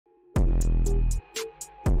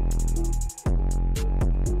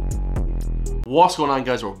What's going on,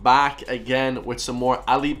 guys? We're back again with some more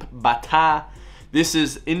Alip Bata. This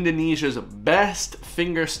is Indonesia's best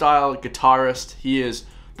fingerstyle guitarist. He is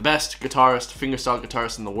the best guitarist, fingerstyle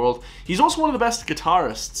guitarist in the world. He's also one of the best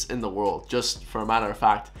guitarists in the world, just for a matter of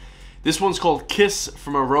fact. This one's called Kiss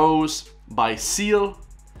from a Rose by Seal.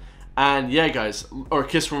 And yeah, guys, or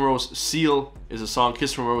Kiss from a Rose, Seal is a song.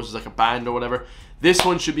 Kiss from a Rose is like a band or whatever. This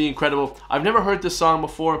one should be incredible. I've never heard this song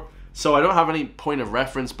before, so I don't have any point of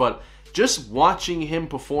reference, but just watching him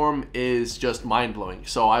perform is just mind-blowing.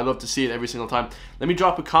 So I love to see it every single time. Let me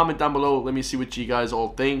drop a comment down below. Let me see what you guys all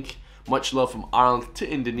think. Much love from Ireland to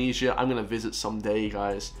Indonesia. I'm going to visit someday,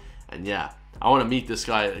 guys. And yeah, I want to meet this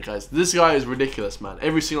guy, guys. This guy is ridiculous, man.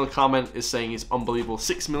 Every single comment is saying he's unbelievable.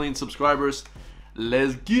 6 million subscribers.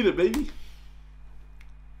 Let's get it, baby.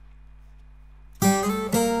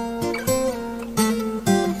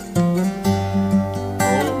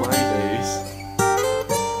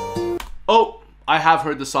 Oh, I have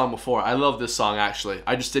heard this song before. I love this song, actually.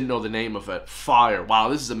 I just didn't know the name of it. Fire. Wow,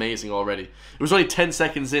 this is amazing already. It was only 10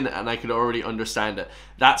 seconds in and I could already understand it.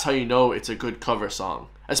 That's how you know it's a good cover song.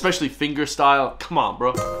 Especially fingerstyle. Come on,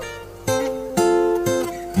 bro.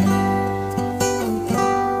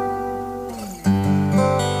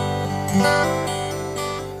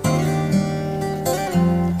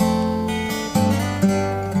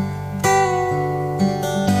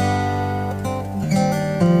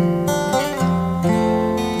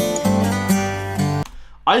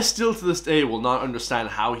 I still to this day will not understand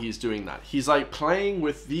how he's doing that. He's like playing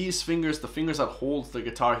with these fingers, the fingers that hold the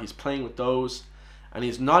guitar, he's playing with those, and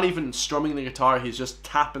he's not even strumming the guitar, he's just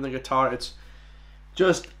tapping the guitar. It's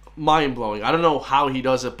just mind-blowing. I don't know how he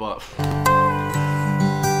does it, but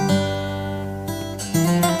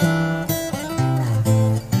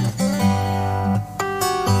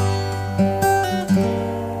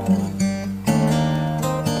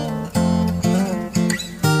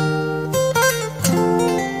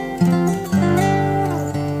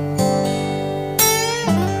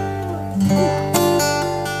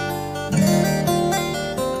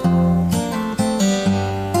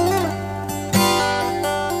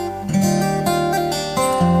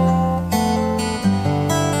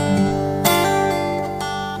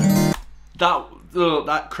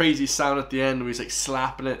that crazy sound at the end where he's like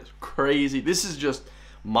slapping it, crazy. This is just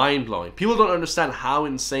mind-blowing. People don't understand how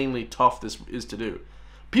insanely tough this is to do.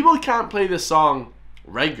 People can't play this song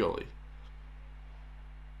regularly.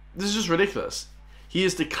 This is just ridiculous. He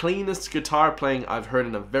is the cleanest guitar playing I've heard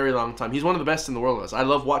in a very long time. He's one of the best in the world, guys. I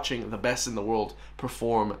love watching the best in the world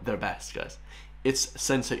perform their best, guys. It's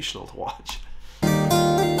sensational to watch.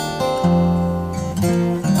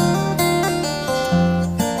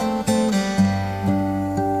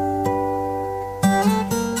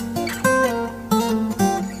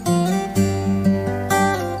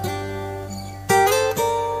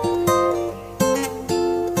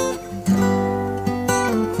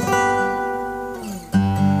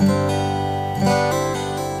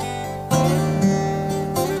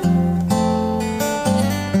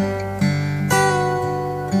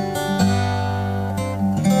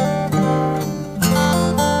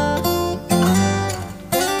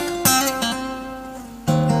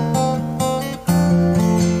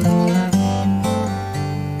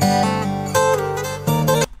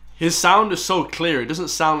 His sound is so clear. It doesn't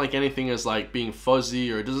sound like anything is like being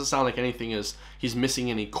fuzzy, or it doesn't sound like anything is he's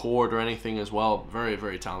missing any chord or anything as well. Very,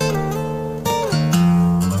 very talented.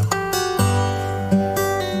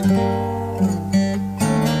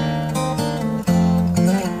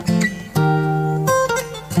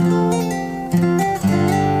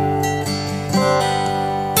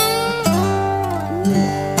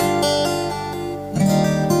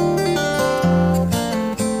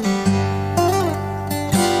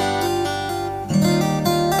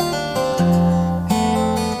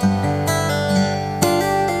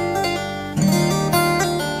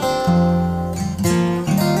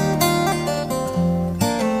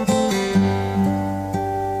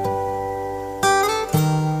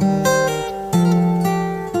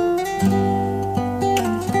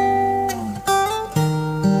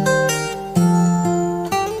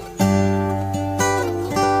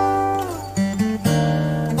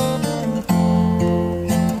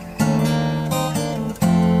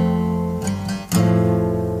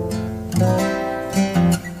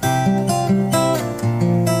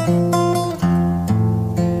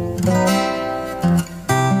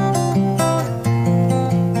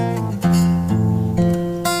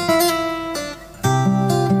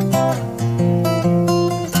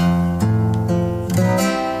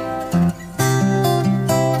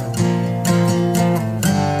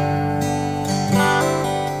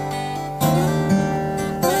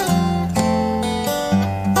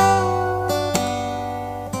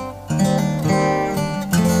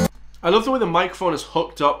 love the way the microphone is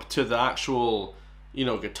hooked up to the actual, you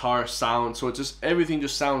know, guitar sound. So it just, everything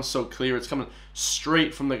just sounds so clear. It's coming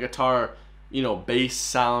straight from the guitar, you know, bass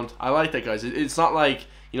sound. I like that, guys. It's not like,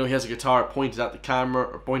 you know, he has a guitar pointed at the camera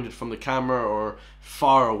or pointed from the camera or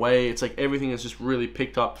far away. It's like everything is just really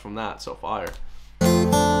picked up from that. So fire.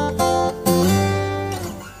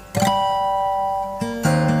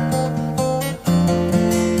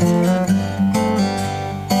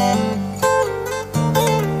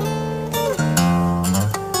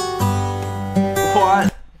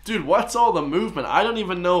 What? Dude, what's all the movement? I don't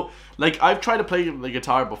even know. Like, I've tried to play the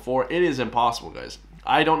guitar before. It is impossible, guys.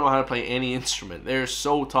 I don't know how to play any instrument. They're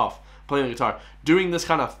so tough playing the guitar. Doing this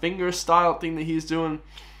kind of finger style thing that he's doing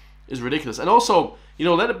is ridiculous. And also, you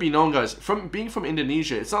know, let it be known, guys, from being from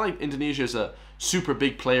Indonesia, it's not like Indonesia is a super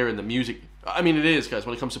big player in the music. I mean, it is, guys,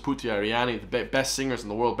 when it comes to Putri Ariani, the best singers in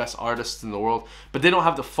the world, best artists in the world. But they don't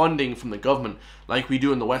have the funding from the government like we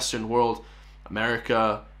do in the Western world.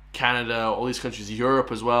 America, Canada, all these countries,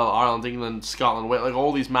 Europe as well, Ireland, England, Scotland, Wales, like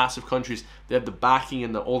all these massive countries, they have the backing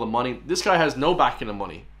and all the money. This guy has no backing of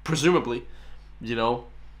money, presumably. You know,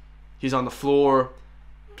 he's on the floor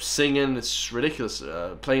singing. It's ridiculous.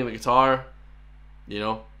 Playing the guitar, you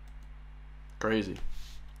know, crazy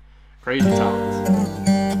talent.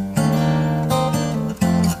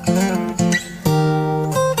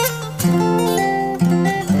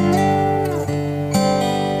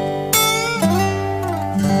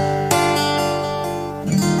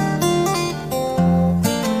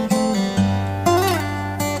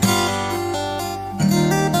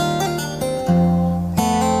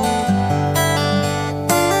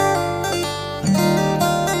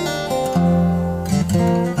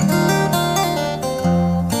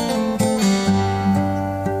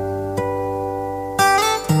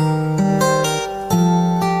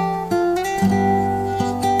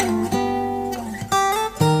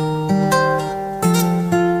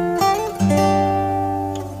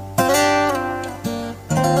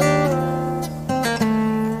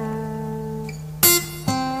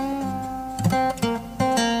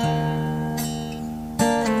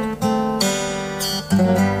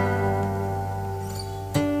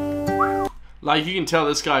 Like, you can tell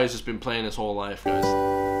this guy has just been playing his whole life, guys.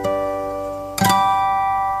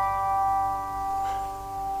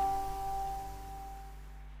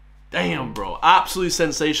 Damn, bro. Absolutely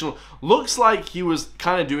sensational. Looks like he was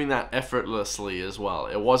kind of doing that effortlessly as well.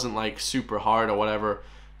 It wasn't like super hard or whatever.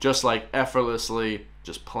 Just like effortlessly,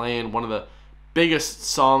 just playing one of the biggest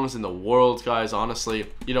songs in the world, guys, honestly.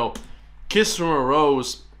 You know, Kiss from a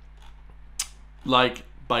Rose, like,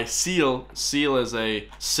 by Seal. Seal is a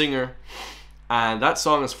singer. And that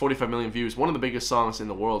song has 45 million views. One of the biggest songs in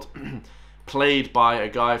the world. Played by a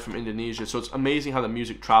guy from Indonesia. So it's amazing how the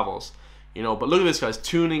music travels. You know, but look at this, guys.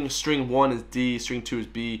 Tuning, string 1 is D, string 2 is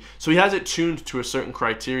B. So he has it tuned to a certain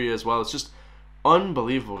criteria as well. It's just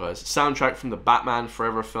unbelievable, guys. Soundtrack from the Batman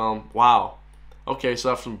Forever film. Wow. Okay, so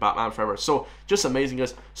that's from Batman Forever. So just amazing,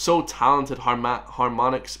 guys. So talented.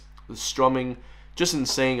 Harmonics, the strumming, just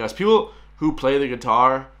insane, guys. People who play the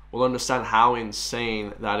guitar will understand how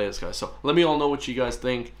insane that is, guys. So let me all know what you guys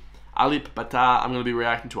think. Alip Ba Ta, I'm going to be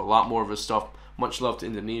reacting to a lot more of his stuff. Much love to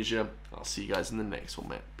Indonesia. I'll see you guys in the next one,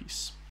 man. Peace.